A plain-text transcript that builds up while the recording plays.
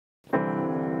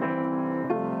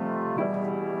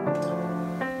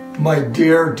My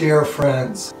dear, dear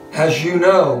friends, as you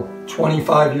know,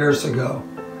 25 years ago,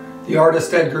 the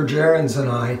artist Edgar Jerins and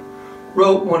I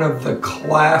wrote one of the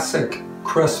classic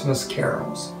Christmas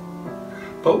carols.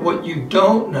 But what you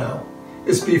don't know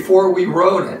is before we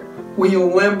wrote it, we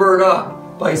limbered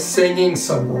up by singing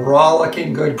some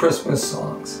rollicking good Christmas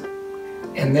songs.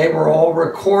 And they were all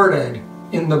recorded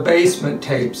in the basement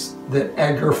tapes that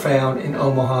Edgar found in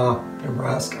Omaha,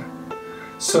 Nebraska.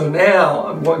 So now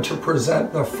I'm going to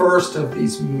present the first of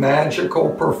these magical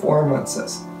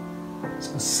performances.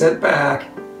 So sit back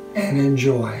and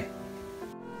enjoy.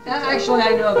 Actually,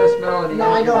 I know this melody. No,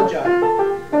 I don't,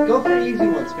 John. Go for the easy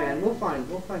ones, man. We'll find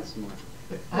some more.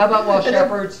 How about while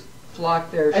shepherds flock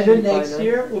their sheep? And then next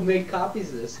year, we'll make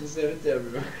copies of this and send it to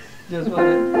everyone. Just want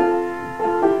to...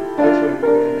 Which one are we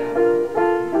doing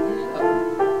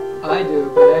now? I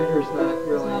do, but Edgar's not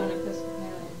really.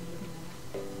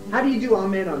 How do you do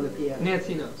Amen on the piano?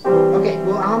 Nancy knows. Okay,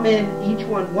 well, Amen, each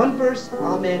one verse,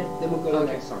 Amen, then we'll go to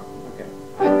the next song.